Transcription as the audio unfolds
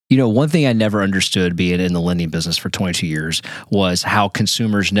One thing I never understood being in the lending business for 22 years was how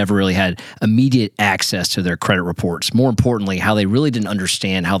consumers never really had immediate access to their credit reports. More importantly, how they really didn't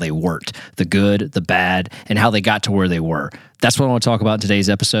understand how they worked, the good, the bad, and how they got to where they were. That's what I want to talk about in today's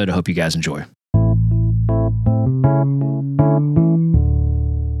episode. I hope you guys enjoy.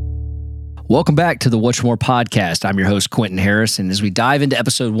 Welcome back to the What's More podcast. I'm your host, Quentin Harris, and as we dive into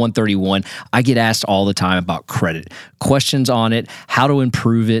episode 131, I get asked all the time about credit, questions on it, how to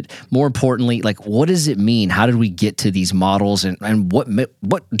improve it. More importantly, what does it mean? How did we get to these models, and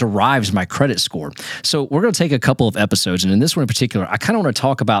what derives my credit score? So we're going to take a couple of episodes, and in this one in particular, I kind of want to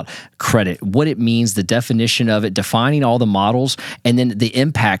talk about credit, what it means, the definition of it, defining all the models, and then the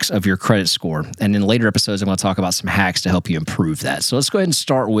impacts of your credit score. And in later episodes, I'm going to talk about some hacks to help you improve that. So let's go ahead and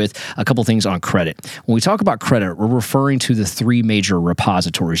start with a couple things on credit. When we talk about credit, we're referring to the three major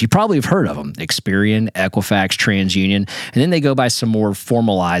repositories. You probably have heard of them: Experian, Equifax, TransUnion, and then they go by some more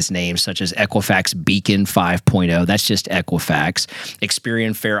formalized names such as Equifax Beacon 5.0. That's just Equifax.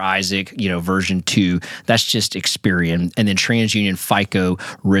 Experian Fair Isaac, version 2. That's just Experian. And then TransUnion FICO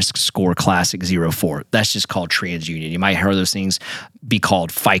Risk Score Classic 04. That's just called TransUnion. You might hear those things be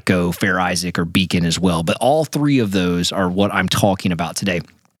called FICO, Fair Isaac, or Beacon as well. But all three of those are what I'm talking about today.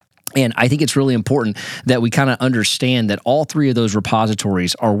 And I think it's really important that we kind of understand that all three of those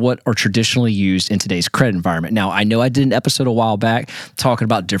repositories are what are traditionally used in today's credit environment. Now, I know I did an episode a while back talking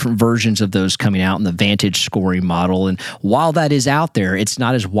about different versions of those coming out in the Vantage scoring model. And while that is out there, it's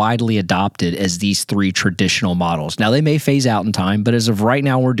not as widely adopted as these three traditional models. Now, they may phase out in time, but as of right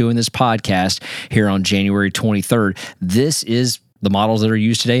now, we're doing this podcast here on January 23rd. This is the models that are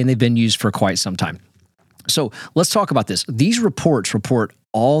used today, and they've been used for quite some time. So let's talk about this. These reports report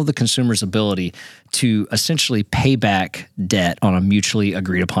all the consumer's ability to essentially pay back debt on a mutually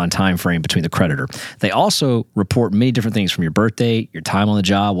agreed upon time frame between the creditor. They also report many different things from your birth date, your time on the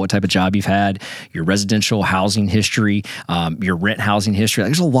job, what type of job you've had, your residential housing history, your rent housing history.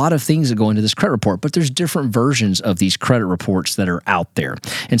 There's a lot of things that go into this credit report, but there's different versions of these credit reports that are out there.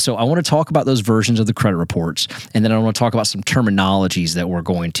 And so I want to talk about those versions of the credit reports, and then I want to talk about some terminologies that we're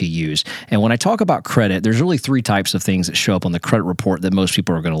going to use. And when I talk about credit, there's really three types of things that show up on the credit report that most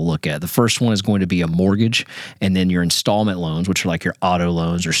people are going to look at. The first one is going to be a mortgage, and then your installment loans, which are like your auto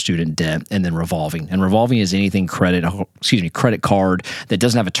loans or student debt, and then revolving. And revolving is anything credit card that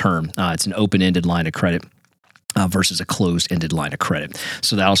doesn't have a term. It's an open-ended line of credit versus a closed-ended line of credit.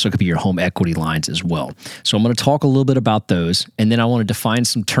 So that also could be your home equity lines as well. So I'm going to talk a little bit about those, and then I want to define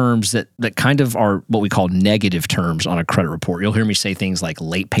some terms that kind of are what we call negative terms on a credit report. You'll hear me say things like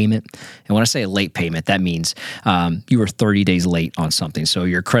late payment. And when I say a late payment, that means you were 30 days late on something. So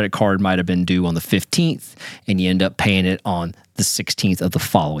your credit card might have been due on the 15th, and you end up paying it on the 16th of the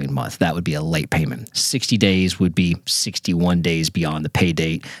following month. That would be a late payment. 60 days would be 61 days beyond the pay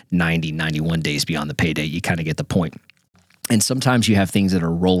date, 91 days beyond the pay date. You kind of get the point. And sometimes you have things that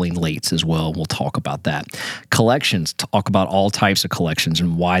are rolling lates as well. We'll talk about that. Collections, talk about all types of collections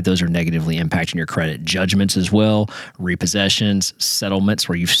and why those are negatively impacting your credit. Judgments as well, repossessions, settlements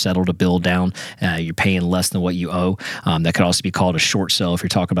where you've settled a bill down, you're paying less than what you owe. That could also be called a short sale if you're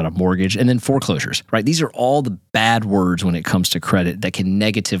talking about a mortgage. And then foreclosures, right? These are all the bad words when it comes to credit that can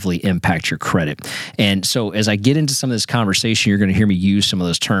negatively impact your credit. And so as I get into some of this conversation, you're going to hear me use some of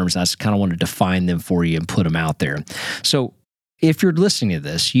those terms. I just kind of want to define them for you and put them out there. So if you're listening to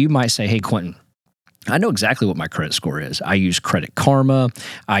this, you might say, hey, Quentin, I know exactly what my credit score is. I use Credit Karma.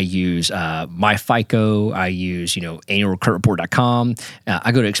 I use MyFICO. I use, annualcreditreport.com.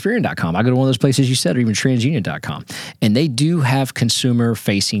 I go to Experian.com. I go to one of those places you said, or even TransUnion.com. And they do have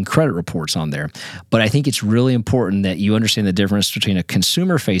consumer-facing credit reports on there. But I think it's really important that you understand the difference between a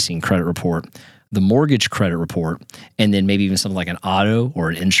consumer-facing credit report, the mortgage credit report, and then maybe even something like an auto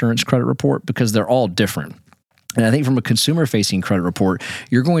or an insurance credit report, because they're all different. And I think from a consumer-facing credit report,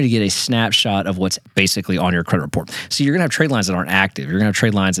 you're going to get a snapshot of what's basically on your credit report. So you're going to have trade lines that aren't active. You're going to have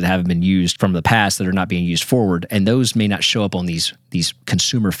trade lines that haven't been used from the past that are not being used forward, and those may not show up on these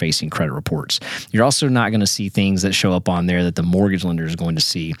consumer-facing credit reports. You're also not going to see things that show up on there that the mortgage lender is going to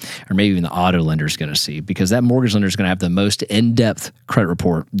see, or maybe even the auto lender is going to see, because that mortgage lender is going to have the most in-depth credit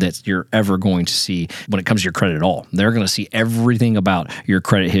report that you're ever going to see when it comes to your credit at all. They're going to see everything about your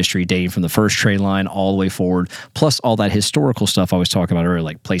credit history dating from the first trade line all the way forward, plus all that historical stuff I was talking about earlier,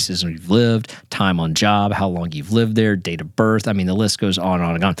 like places where you've lived, time on job, how long you've lived there, date of birth. I mean, the list goes on and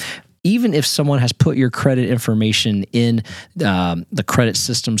on and on. Even if someone has put your credit information in the credit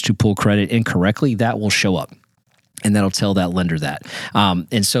systems to pull credit incorrectly, that will show up. And that'll tell that lender that.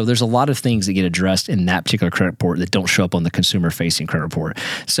 And so there's a lot of things that get addressed in that particular credit report that don't show up on the consumer-facing credit report.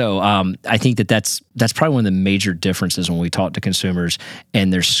 So I think that's probably one of the major differences when we talk to consumers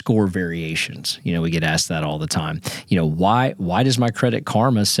and there's score variations. We get asked that all the time. Why does my Credit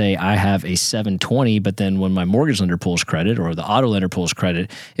Karma say I have a 720, but then when my mortgage lender pulls credit or the auto lender pulls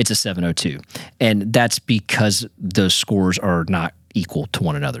credit, it's a 702? And that's because those scores are not equal to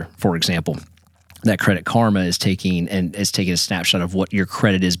one another. For example, that Credit Karma is taking a snapshot of what your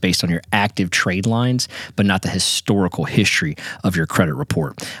credit is based on your active trade lines, but not the historical history of your credit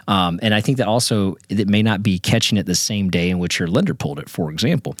report. And I think that also it may not be catching it the same day in which your lender pulled it. For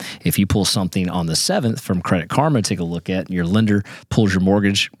example, if you pull something on the 7th from Credit Karma, take a look at your lender pulls your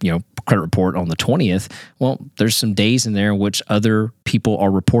mortgage, credit report on the 20th. Well, there's some days in there in which other people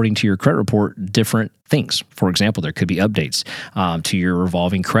are reporting to your credit report different things. For example, there could be updates to your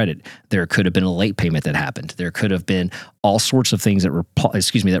revolving credit. There could have been a late payment that happened. There could have been all sorts of things that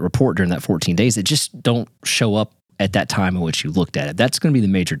report during that 14 days that just don't show up at that time in which you looked at it. That's going to be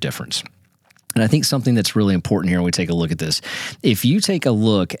the major difference. And I think something that's really important here when we take a look at this, if you take a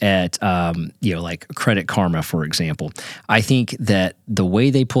look at, like Credit Karma, for example, I think that the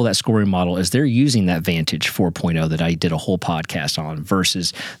way they pull that scoring model is they're using that Vantage 4.0 that I did a whole podcast on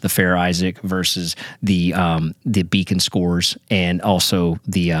versus the Fair Isaac versus the Beacon scores and also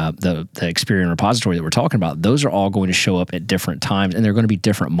the Experian repository that we're talking about. Those are all going to show up at different times, and they're going to be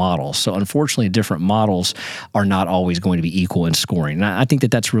different models. So unfortunately, different models are not always going to be equal in scoring. And I think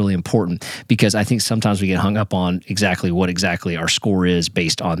that that's really important because I think sometimes we get hung up on what exactly our score is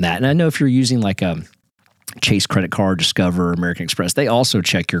based on that. And I know if you're using like a Chase credit card, Discover, American Express, they also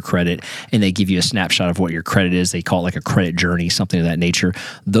check your credit and they give you a snapshot of what your credit is. They call it like a credit journey, something of that nature.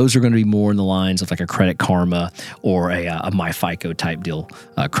 Those are going to be more in the lines of like a Credit Karma or a MyFICO type deal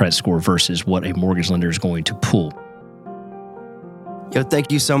credit score versus what a mortgage lender is going to pull. Yo,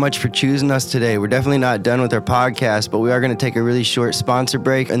 thank you so much for choosing us today. We're definitely not done with our podcast, but we are going to take a really short sponsor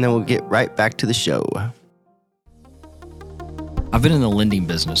break, and then we'll get right back to the show. I've been in the lending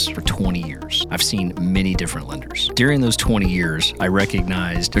business for 20 years. I've seen many different lenders. During those 20 years, I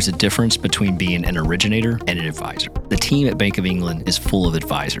recognized there's a difference between being an originator and an advisor. The team at Bank of England is full of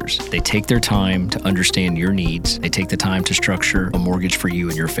advisors. They take their time to understand your needs. They take the time to structure a mortgage for you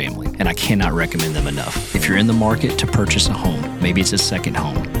and your family, and I cannot recommend them enough. If you're in the market to purchase a home, maybe it's a second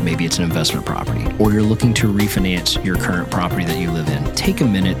home, maybe it's an investment property, or you're looking to refinance your current property that you live in, take a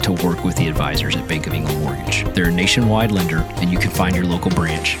minute to work with the advisors at Bank of England Mortgage. They're a nationwide lender, and you can find your local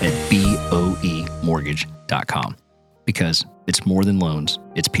branch at boemortgage.com because it's more than loans,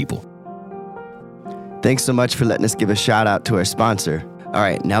 it's people. Thanks so much for letting us give a shout out to our sponsor. All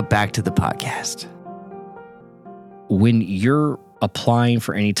right, now back to the podcast. When you're applying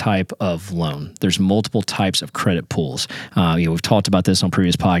for any type of loan, there's multiple types of credit pulls. We've talked about this on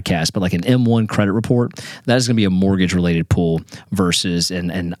previous podcasts, but like an M1 credit report, that is going to be a mortgage related pull versus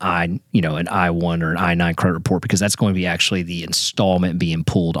an I1 or an I9 credit report, because that's going to be actually the installment being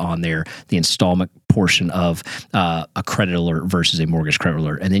pulled on there, the installment portion of a credit alert versus a mortgage credit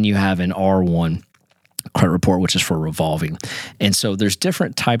alert. And then you have an R1 credit report, which is for revolving. And so there's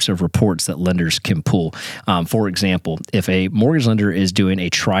different types of reports that lenders can pull. For example, if a mortgage lender is doing a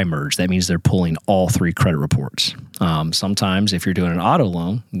tri-merge, that means they're pulling all three credit reports. Sometimes if you're doing an auto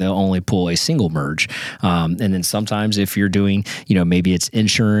loan, they'll only pull a single merge. And then sometimes if you're doing, maybe it's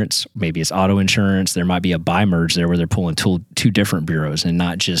insurance, maybe it's auto insurance, there might be a bi-merge there where they're pulling two different bureaus and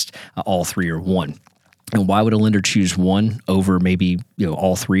not just all three or one. And why would a lender choose one over maybe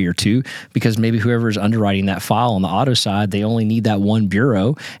all three or two? Because maybe whoever is underwriting that file on the auto side, they only need that one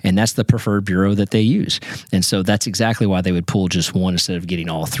bureau, and that's the preferred bureau that they use. And so that's exactly why they would pull just one instead of getting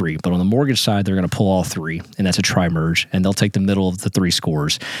all three. But on the mortgage side, they're going to pull all three, and that's a tri-merge, and they'll take the middle of the three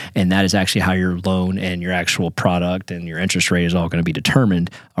scores. And that is actually how your loan and your actual product and your interest rate is all going to be determined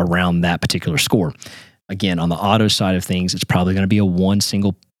around that particular score. Again, on the auto side of things, it's probably going to be a one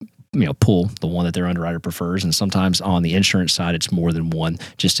single pull, the one that their underwriter prefers. And sometimes on the insurance side, it's more than one,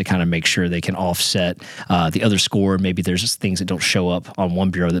 just to kind of make sure they can offset the other score. Maybe there's just things that don't show up on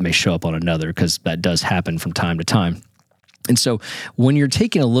one bureau that may show up on another, because that does happen from time to time. And so when you're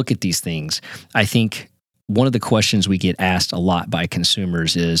taking a look at these things, I think one of the questions we get asked a lot by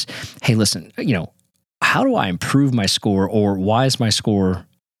consumers is, hey, listen, how do I improve my score? Or why is my score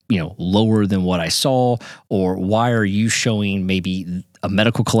lower than what I saw? Or why are you showing maybe a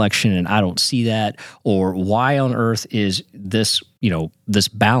medical collection and I don't see that? Or why on earth is this, this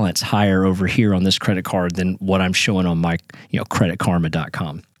balance higher over here on this credit card than what I'm showing on my,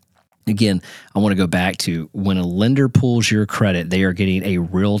 creditkarma.com? Again, I want to go back to when a lender pulls your credit, they are getting a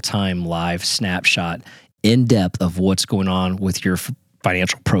real-time live snapshot in depth of what's going on with your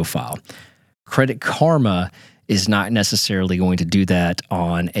financial profile. Credit Karma is not necessarily going to do that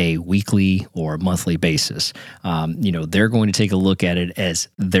on a weekly or monthly basis. They're going to take a look at it as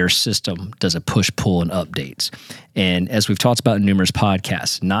their system does a push-pull and updates. And as we've talked about in numerous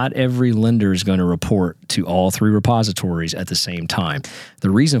podcasts, not every lender is going to report to all three repositories at the same time. The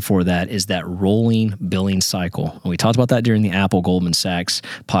reason for that is that rolling billing cycle. And we talked about that during the Apple Goldman Sachs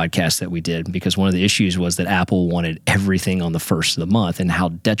podcast that we did, because one of the issues was that Apple wanted everything on the first of the month, and how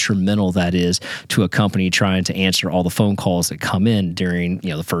detrimental that is to a company trying to answer all the phone calls that come in during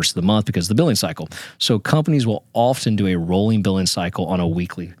the first of the month because of the billing cycle. So companies will often do a rolling billing cycle on a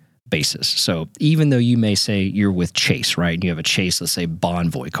weekly basis. So even though you may say you're with Chase, right, and you have a Chase, let's say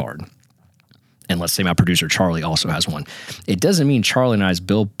Bonvoy card, and let's say my producer Charlie also has one, it doesn't mean Charlie and I's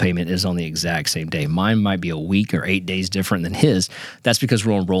bill payment is on the exact same day. Mine might be a week or 8 days different than his. That's because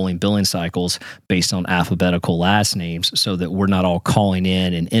we're on rolling billing cycles based on alphabetical last names, so that we're not all calling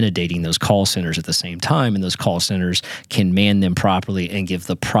in and inundating those call centers at the same time, and those call centers can man them properly and give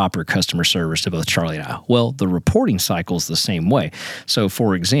the proper customer service to both Charlie and I. Well, the reporting cycle is the same way. So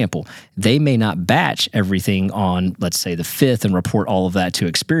for example, they may not batch everything on, let's say, the 5th and report all of that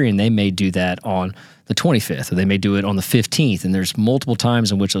to Experian. They may do that on the 25th, or they may do it on the 15th. And there's multiple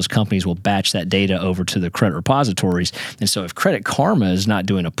times in which those companies will batch that data over to the credit repositories. And so if Credit Karma is not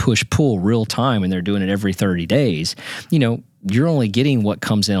doing a push-pull real time and they're doing it every 30 days, you're only getting what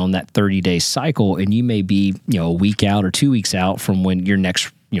comes in on that 30-day cycle, and you may be, a week out or 2 weeks out from when your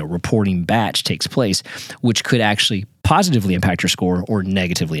next, reporting batch takes place, which could actually positively impact your score or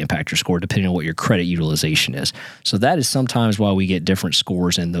negatively impact your score, depending on what your credit utilization is. So that is sometimes why we get different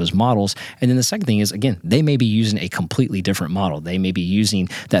scores in those models. And then the second thing is, again, they may be using a completely different model. They may be using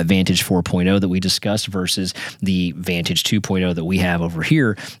that Vantage 4.0 that we discussed versus the Vantage 2.0 that we have over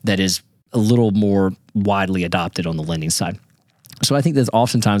here that is a little more widely adopted on the lending side. So I think that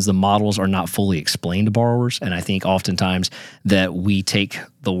oftentimes the models are not fully explained to borrowers, and I think oftentimes that we take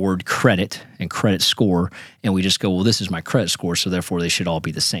the word credit and credit score and we just go, well, this is my credit score, so therefore they should all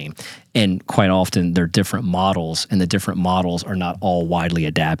be the same. And quite often they're different models, and the different models are not all widely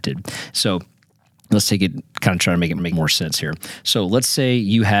adapted. So let's take it, kind of try to make it make more sense here. So let's say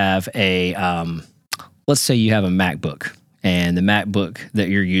you have a MacBook. And the MacBook that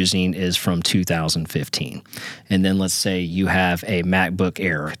you're using is from 2015. And then let's say you have a MacBook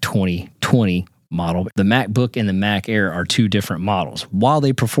Air 2020 model. The MacBook and the Mac Air are two different models. While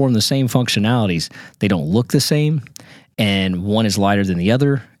they perform the same functionalities, they don't look the same. And one is lighter than the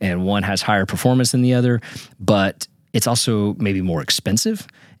other, and one has higher performance than the other, but it's also maybe more expensive,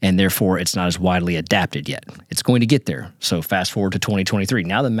 and therefore it's not as widely adapted yet. It's going to get there. So fast forward to 2023.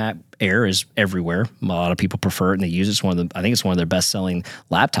 Now the Mac Air is everywhere. A lot of people prefer it and they use it. I think it's one of their best-selling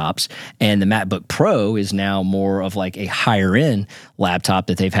laptops. And the MacBook Pro is now more of like a higher-end laptop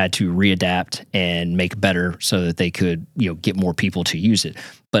that they've had to readapt and make better so that they could, get more people to use it.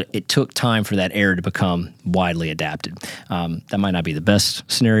 But it took time for that Air to become widely adapted. That might not be the best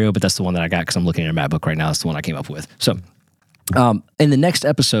scenario, but that's the one that I got because I'm looking at a MacBook right now. That's the one I came up with. So in the next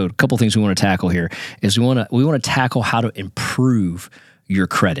episode, a couple things we want to tackle here is we want to tackle how to improve your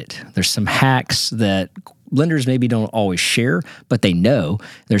credit. There's some hacks that lenders maybe don't always share, but they know.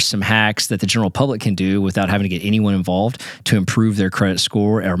 There's some hacks that the general public can do without having to get anyone involved to improve their credit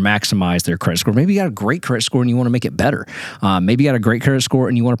score or maximize their credit score. Maybe you got a great credit score and you want to make it better. Maybe you got a great credit score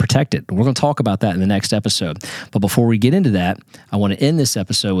and you want to protect it. We're going to talk about that in the next episode. But before we get into that, I want to end this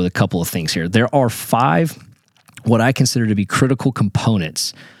episode with a couple of things here. There are 5 what I consider to be critical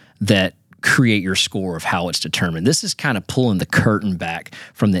components that create your score of how it's determined. This is kind of pulling the curtain back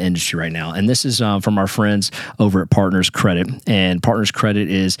from the industry right now. And this is from our friends over at Partners Credit. And Partners Credit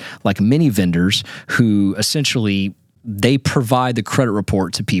is like many vendors who essentially they provide the credit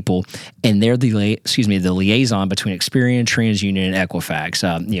report to people, and they're the liaison between Experian, TransUnion, and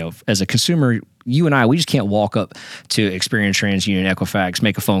Equifax. As a consumer, you and I, we just can't walk up to Experian, TransUnion, Equifax,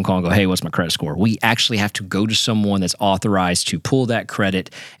 make a phone call and go, hey, what's my credit score? We actually have to go to someone that's authorized to pull that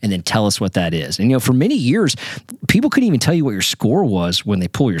credit and then tell us what that is. And, for many years, people couldn't even tell you what your score was when they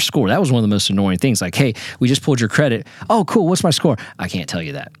pull your score. That was one of the most annoying things. Like, hey, we just pulled your credit. Oh, cool. What's my score? I can't tell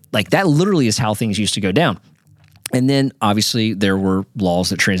you that. Like, that literally is how things used to go down. And then obviously there were laws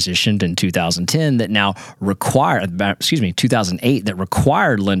that transitioned in 2010 that now 2008 that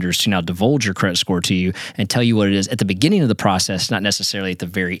required lenders to now divulge your credit score to you and tell you what it is at the beginning of the process, not necessarily at the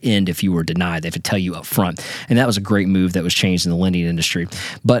very end if you were denied. They have to tell you up front. And that was a great move that was changed in the lending industry.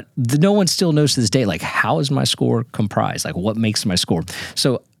 But no one still knows to this day, like, how is my score comprised? Like, what makes my score?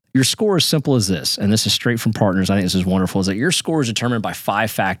 So Your score is simple as this, and this is straight from Partners. I think this is wonderful, is that your score is determined by 5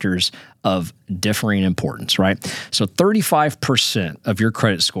 factors of differing importance, right? So 35% of your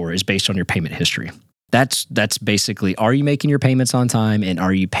credit score is based on your payment history. That's basically, are you making your payments on time, and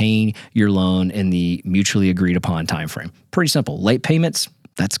are you paying your loan in the mutually agreed upon time frame? Pretty simple. Late payments,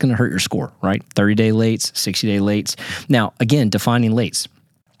 that's going to hurt your score, right? 30-day lates, 60-day lates. Now, again, defining lates.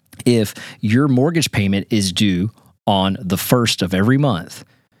 If your mortgage payment is due on the 1st of every month,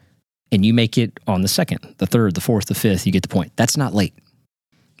 and you make it on the 2nd, the 3rd, the 4th, the 5th, you get the point. That's not late.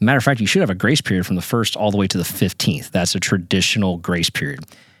 Matter of fact, you should have a grace period from the 1st all the way to the 15th. That's a traditional grace period.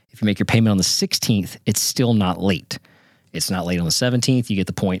 If you make your payment on the 16th, it's still not late. It's not late on the 17th. You get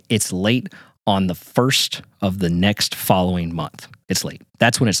the point. It's late on the 1st of the next following month. It's late.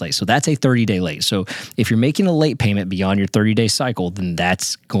 That's when it's late. So that's a 30-day late. So if you're making a late payment beyond your 30-day cycle, then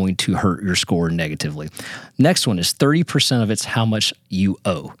that's going to hurt your score negatively. Next one is 30% of it's how much you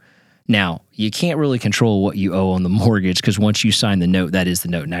owe. Now, you can't really control what you owe on the mortgage because once you sign the note, that is the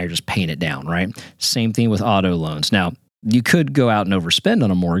note. Now you're just paying it down, right? Same thing with auto loans. Now, you could go out and overspend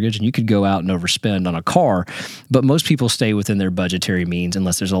on a mortgage, and you could go out and overspend on a car, but most people stay within their budgetary means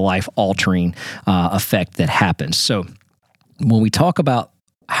unless there's a life-altering effect that happens. So when we talk about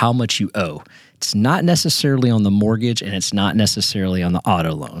how much you owe, it's not necessarily on the mortgage, and it's not necessarily on the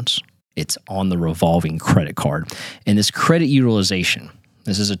auto loans. It's on the revolving credit card. And this credit utilization,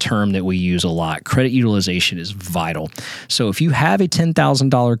 this is a term that we use a lot. Credit utilization is vital. So if you have a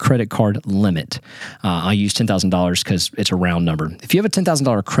 $10,000 credit card limit, I use $10,000 because it's a round number. If you have a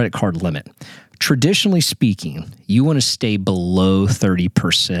 $10,000 credit card limit, traditionally speaking, you want to stay below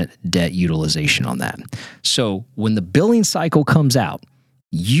 30% debt utilization on that. So when the billing cycle comes out,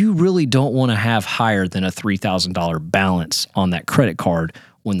 you really don't want to have higher than a $3,000 balance on that credit card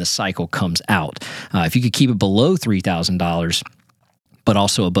when the cycle comes out. If you could keep it below $3,000, but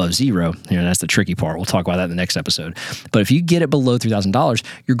also above zero, that's the tricky part. We'll talk about that in the next episode. But if you get it below $3,000,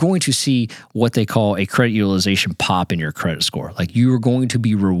 you're going to see what they call a credit utilization pop in your credit score. Like you are going to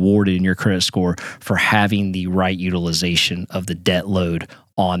be rewarded in your credit score for having the right utilization of the debt load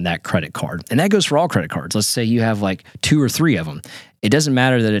on that credit card. And that goes for all credit cards. Let's say you have like 2 or 3 of them. It doesn't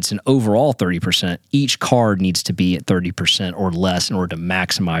matter that it's an overall 30%. Each card needs to be at 30% or less in order to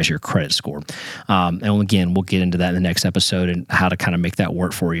maximize your credit score. And again, we'll get into that in the next episode and how to kind of make that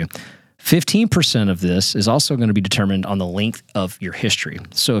work for you. 15% of this is also going to be determined on the length of your history.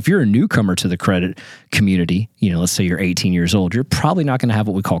 So if you're a newcomer to the credit community, let's say you're 18 years old, you're probably not going to have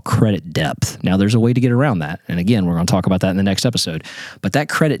what we call credit depth. Now, there's a way to get around that. And again, we're going to talk about that in the next episode. But that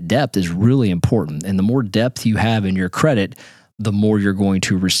credit depth is really important. And the more depth you have in your credit, the more you're going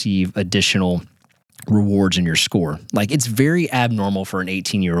to receive additional rewards in your score. Like it's very abnormal for an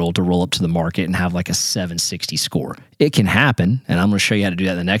 18-year-old to roll up to the market and have like a 760 score. It can happen, and I'm going to show you how to do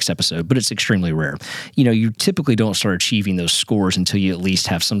that in the next episode, but it's extremely rare. You typically don't start achieving those scores until you at least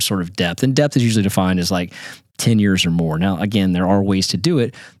have some sort of depth, and depth is usually defined as like 10 years or more. Now, again, there are ways to do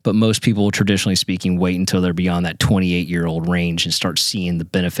it, but most people, traditionally speaking, wait until they're beyond that 28-year-old range and start seeing the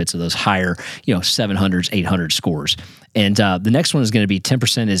benefits of those higher, 700s, 800 scores. And the next one is going to be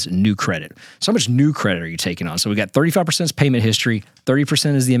 10% is new credit. So how much new credit are you taking on? So we got 35% is payment history,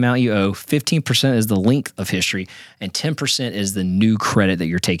 30% is the amount you owe, 15% is the length of history, and 10% is the new credit that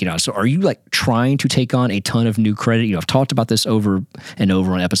you're taking on. So are you like trying to take on a ton of new credit? I've talked about this over and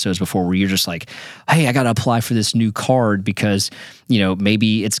over on episodes before where you're just like, hey, I got to apply for this new card because,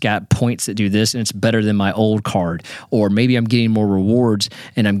 maybe it's got points that do this and it's better than my old card. Or maybe I'm getting more rewards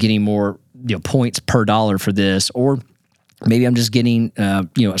and I'm getting more, points per dollar for this. Or maybe I'm just getting, a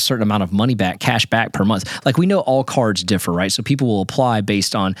certain amount of money back, cash back per month. Like we know all cards differ, right? So people will apply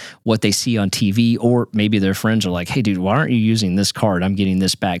based on what they see on TV, or maybe their friends are like, hey, dude, why aren't you using this card? I'm getting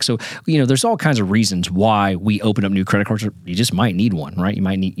this back. So, there's all kinds of reasons why we open up new credit cards. You just might need one, right?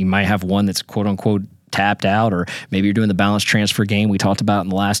 You might have one that's quote unquote tapped out, or maybe you're doing the balance transfer game we talked about in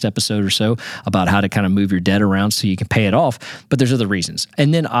the last episode or so about how to kind of move your debt around so you can pay it off. But there's other reasons.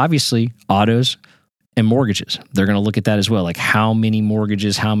 And then obviously autos and mortgages. They're going to look at that as well, like how many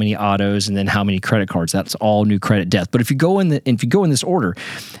mortgages, how many autos, and then how many credit cards. That's all new credit depth. But if you go in this order,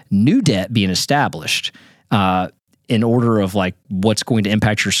 new debt being established in order of like what's going to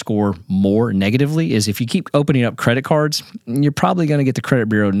impact your score more negatively is if you keep opening up credit cards, you're probably going to get the credit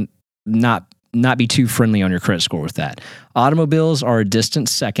bureau not be too friendly on your credit score with that. Automobiles are a distant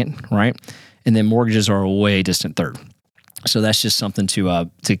second, right? And then mortgages are a way distant third. So that's just something to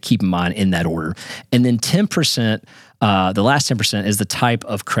keep in mind in that order. And then 10% The last 10% is the type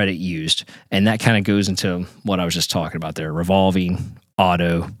of credit used. And that kind of goes into what I was just talking about there, revolving,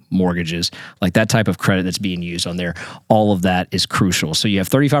 auto, mortgages, like that type of credit that's being used on there. All of that is crucial. So you have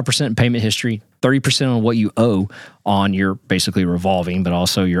 35% in payment history, 30% on what you owe on your basically revolving, but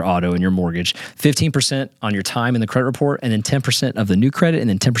also your auto and your mortgage, 15% on your time in the credit report, and then 10% of the new credit, and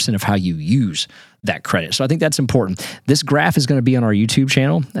then 10% of how you use that credit. So I think that's important. This graph is going to be on our YouTube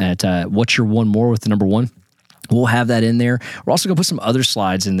channel at What's Your One More with the number one. We'll have that in there. We're also going to put some other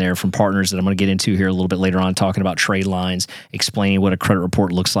slides in there from partners that I'm going to get into here a little bit later on, talking about trade lines, explaining what a credit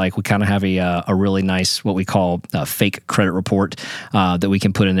report looks like. We kind of have a really nice, what we call a fake credit report that we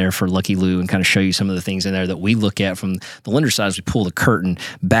can put in there for Lucky Lou and kind of show you some of the things in there that we look at from the lender side as we pull the curtain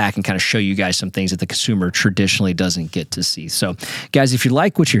back and kind of show you guys some things that the consumer traditionally doesn't get to see. So, guys, if you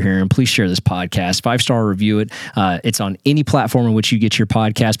like what you're hearing, please share this podcast. 5-star review it. It's on any platform in which you get your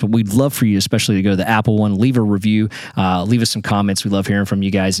podcast, but we'd love for you, especially to go to the Apple one, leave a review, leave us some comments. We love hearing from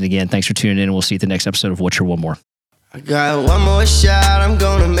you guys. And again, thanks for tuning in, and we'll see you at the next episode of What's Your One More. I got one more shot, I'm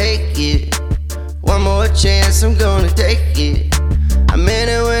gonna make it. One more chance, I'm gonna take it. I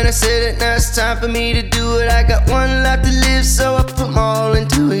meant it when I said it, now it's time for me to do it. I got one life to live, so I put my all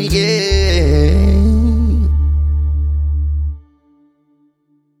into it, yeah.